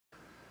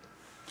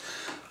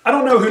I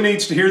don't know who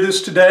needs to hear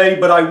this today,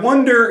 but I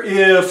wonder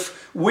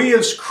if we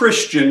as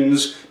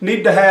Christians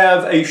need to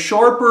have a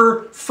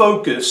sharper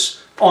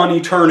focus on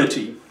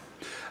eternity.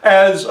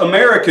 As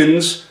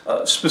Americans,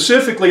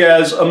 specifically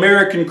as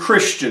American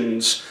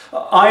Christians,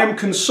 I am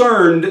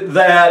concerned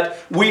that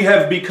we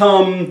have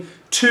become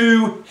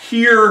too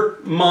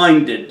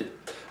here-minded.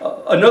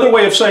 Another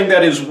way of saying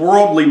that is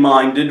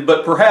worldly-minded,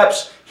 but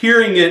perhaps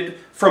hearing it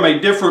from a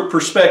different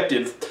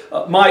perspective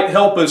might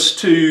help us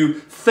to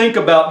think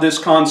about this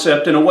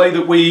concept in a way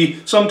that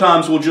we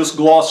sometimes will just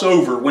gloss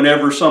over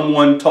whenever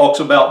someone talks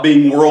about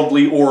being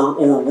worldly or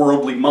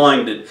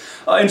worldly-minded.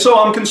 And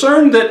so I'm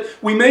concerned that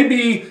we may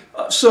be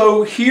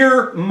so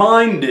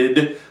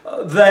here-minded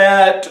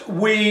that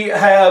we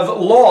have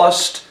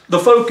lost the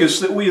focus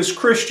that we as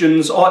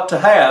Christians ought to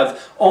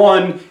have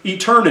on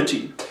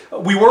eternity.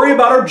 We worry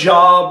about our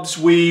jobs,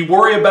 we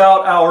worry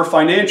about our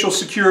financial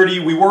security,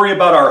 we worry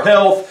about our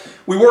health,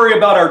 we worry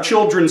about our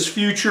children's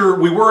future,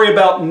 we worry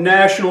about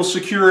national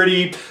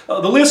security.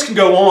 The list can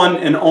go on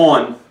and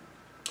on.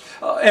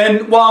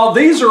 And while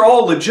these are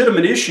all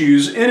legitimate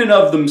issues in and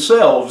of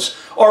themselves,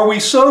 are we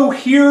so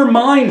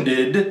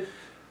here-minded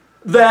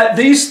that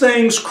these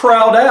things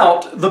crowd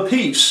out the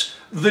peace,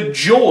 the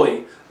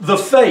joy, the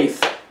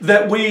faith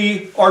that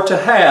we are to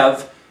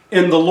have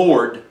in the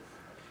Lord?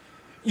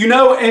 You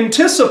know,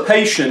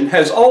 anticipation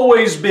has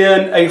always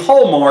been a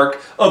hallmark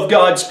of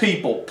God's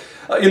people.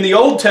 In the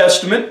Old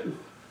Testament,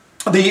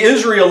 the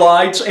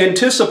Israelites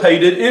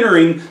anticipated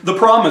entering the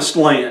Promised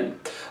Land.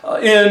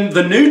 In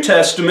the New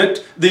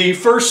Testament, the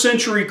first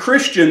century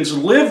Christians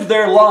lived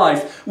their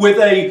life with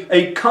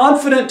a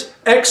confident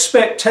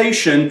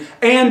expectation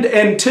and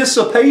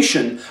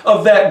anticipation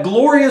of that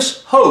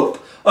glorious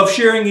hope of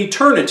sharing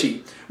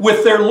eternity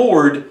with their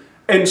Lord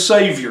and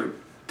Savior.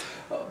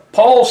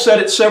 Paul said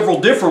it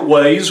several different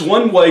ways.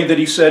 One way that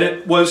he said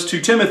it was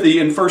to Timothy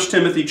in 1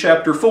 Timothy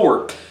chapter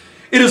 4.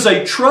 It is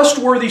a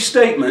trustworthy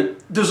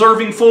statement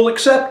deserving full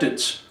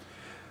acceptance.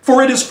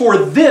 For it is for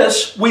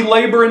this we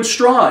labor and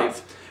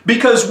strive,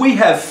 because we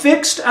have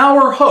fixed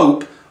our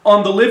hope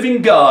on the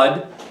living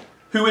God,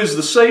 who is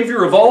the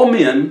Savior of all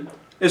men,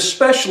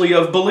 especially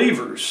of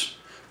believers.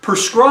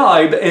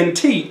 Prescribe and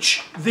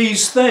teach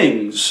these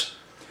things,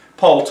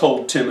 Paul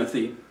told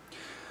Timothy.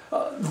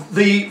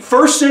 The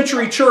first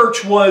century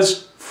church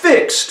was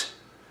fixed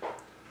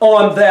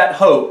on that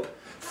hope,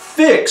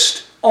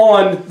 fixed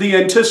on the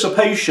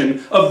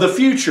anticipation of the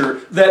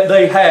future that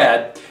they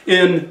had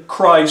in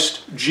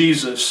Christ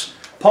Jesus.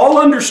 Paul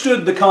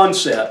understood the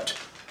concept.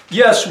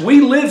 Yes, we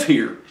live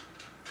here.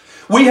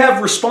 We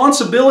have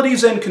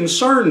responsibilities and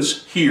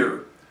concerns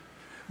here.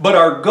 But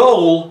our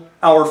goal,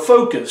 our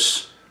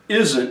focus,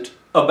 isn't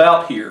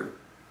about here.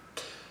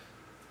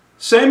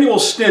 Samuel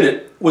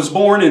Stinnett was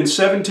born in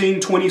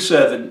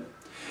 1727.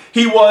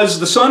 He was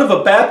the son of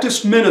a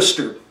Baptist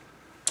minister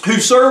who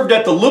served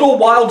at the Little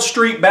Wild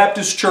Street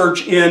Baptist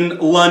Church in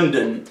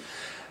London.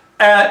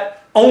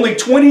 At only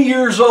 20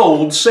 years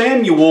old,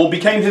 Samuel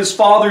became his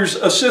father's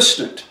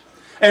assistant,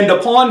 and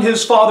upon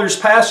his father's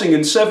passing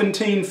in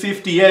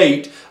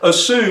 1758,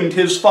 assumed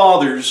his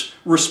father's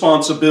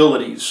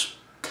responsibilities.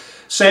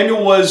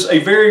 Samuel was a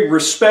very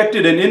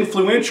respected and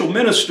influential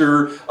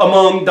minister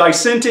among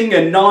dissenting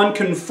and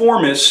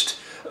nonconformist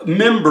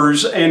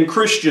members and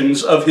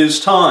Christians of his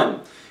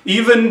time,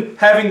 even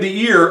having the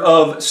ear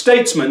of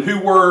statesmen who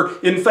were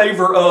in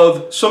favor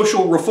of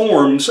social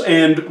reforms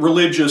and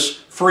religious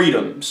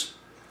freedoms.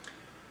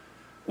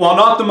 While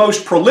not the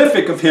most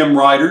prolific of hymn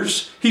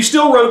writers, he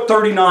still wrote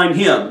 39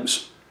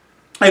 hymns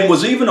and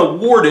was even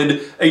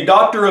awarded a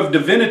Doctor of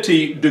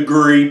Divinity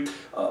degree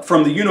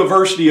from the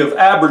University of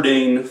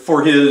Aberdeen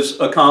for his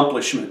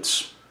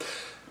accomplishments.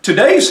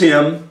 Today's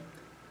hymn,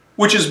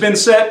 which has been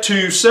set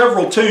to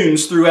several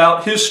tunes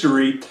throughout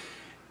history,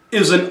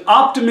 is an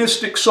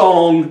optimistic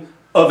song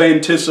of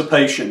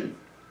anticipation.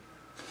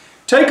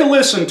 Take a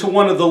listen to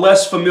one of the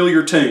less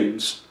familiar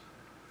tunes,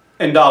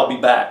 and I'll be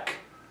back.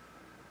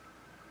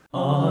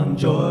 On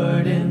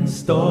Jordan's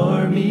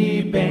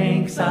stormy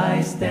banks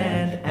I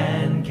stand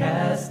and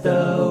cast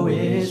a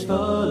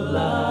wishful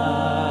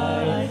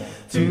eye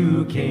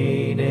to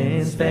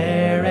Canaan's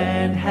fair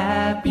and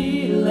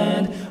happy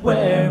land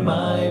where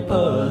my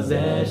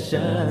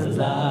possessions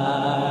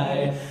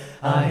lie.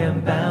 I am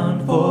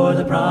bound for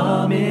the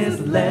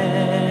promised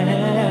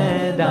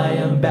land. I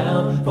am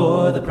bound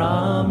for the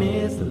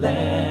promised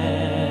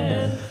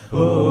land.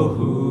 Oh,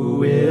 who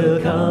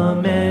will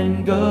come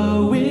and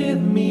go with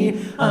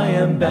me? I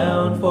am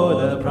bound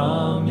for the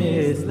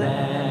promised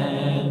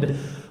land.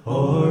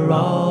 O'er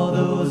all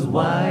those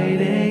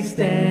wide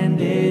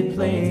extended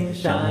plains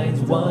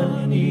shines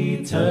one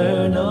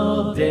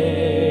eternal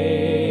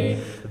day.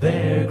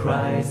 There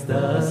Christ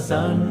the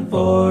Son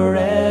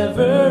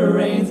forever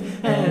reigns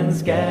and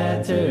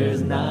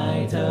scatters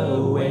night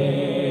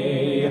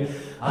away.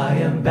 I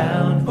am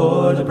bound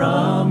for the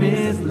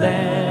promised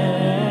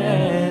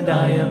land.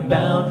 I am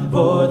bound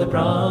for the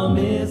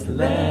promised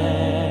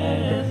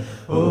land.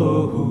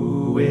 Oh,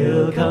 who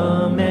will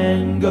come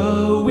and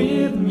go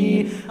with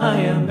me? I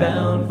am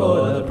bound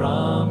for the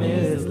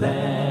promised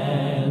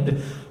land.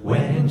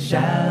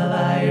 shall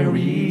I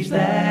reach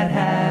that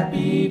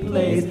happy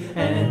place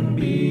and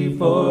be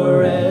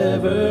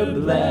forever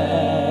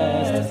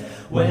blessed?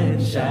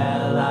 When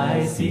shall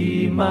I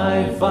see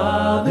my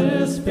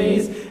Father's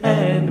face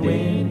and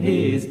win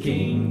His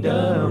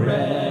kingdom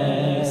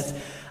rest?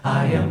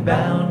 I am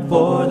bound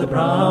for the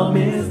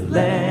promised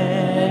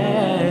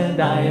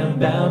land. I am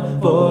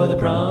bound for the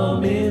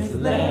promised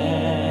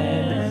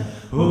land.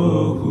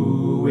 Oh,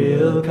 who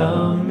will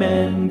come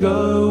and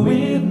go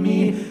with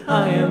me?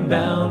 I am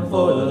bound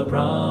for the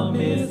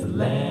promised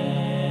land.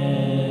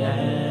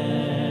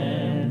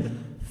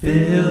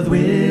 Filled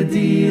with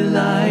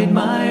delight,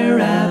 my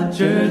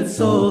raptured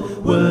soul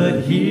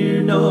would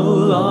here no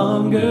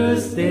longer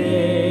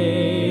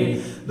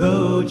stay.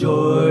 Though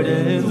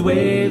Jordan's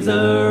waves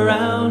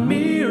around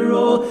me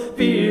roll,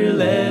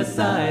 fearless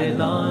I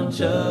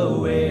launch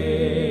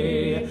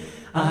away.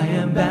 I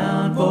am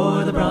bound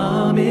for the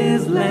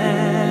promised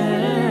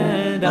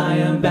land. I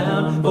am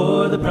bound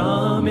for the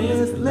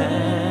promised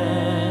land.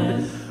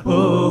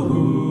 Oh,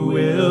 who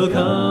will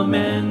come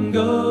and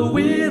go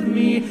with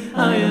me?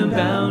 I am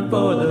bound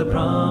for the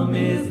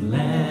promised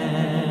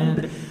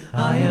land.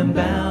 I am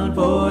bound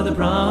for the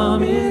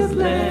promised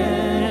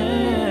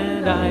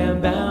land. I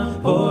am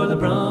bound for the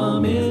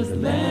promised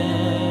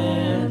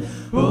land.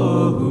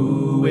 Oh,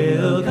 who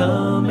will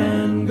come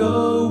and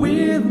go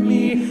with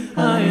me?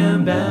 I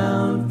am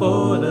bound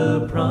for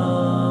the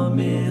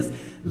promised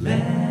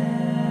land.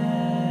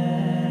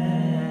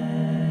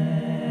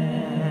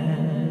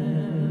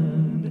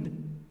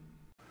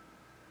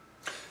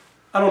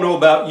 I don't know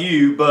about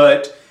you,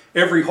 but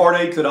every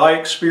heartache that I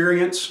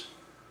experience,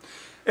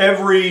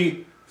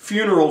 every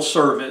funeral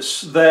service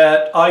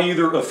that I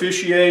either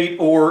officiate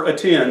or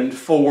attend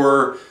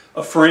for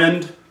a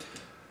friend,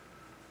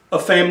 a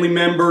family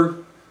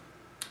member,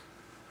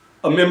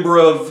 a member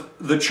of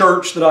the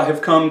church that I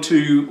have come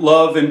to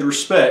love and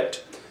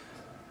respect,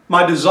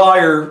 my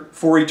desire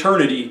for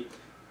eternity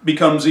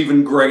becomes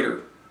even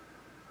greater.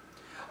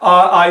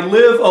 I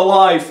live a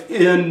life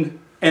in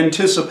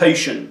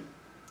anticipation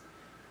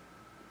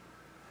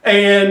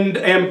and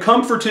am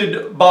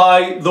comforted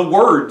by the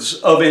words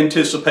of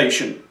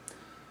anticipation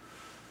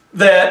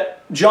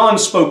that John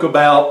spoke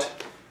about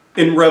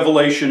in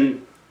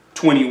Revelation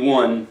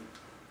 21.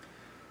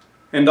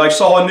 And I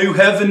saw a new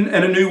heaven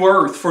and a new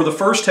earth, for the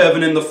first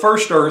heaven and the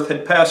first earth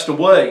had passed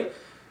away,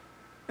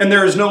 and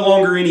there is no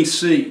longer any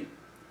sea.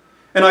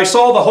 And I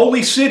saw the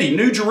holy city,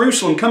 New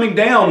Jerusalem, coming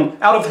down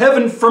out of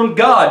heaven from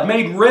God,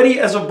 made ready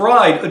as a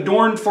bride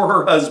adorned for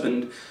her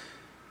husband.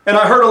 And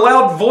I heard a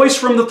loud voice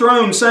from the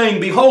throne saying,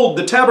 Behold,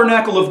 the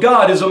tabernacle of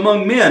God is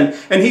among men,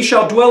 and He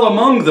shall dwell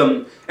among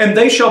them, and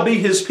they shall be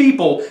His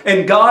people,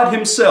 and God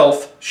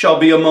Himself shall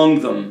be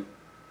among them.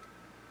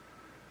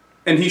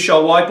 And He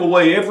shall wipe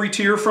away every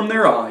tear from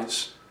their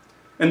eyes,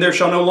 and there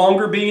shall no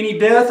longer be any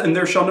death, and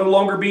there shall no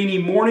longer be any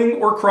mourning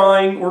or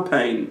crying or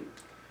pain,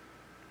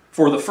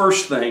 for the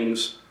first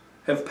things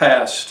have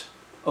passed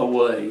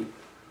away.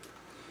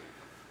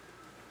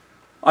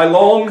 I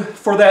long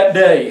for that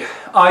day.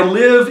 I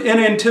live in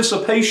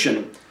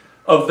anticipation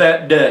of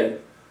that day.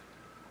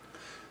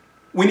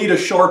 We need a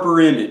sharper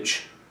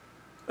image,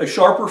 a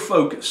sharper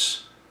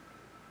focus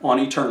on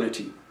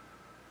eternity.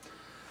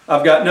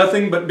 I've got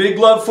nothing but big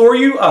love for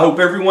you. I hope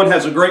everyone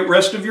has a great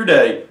rest of your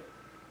day.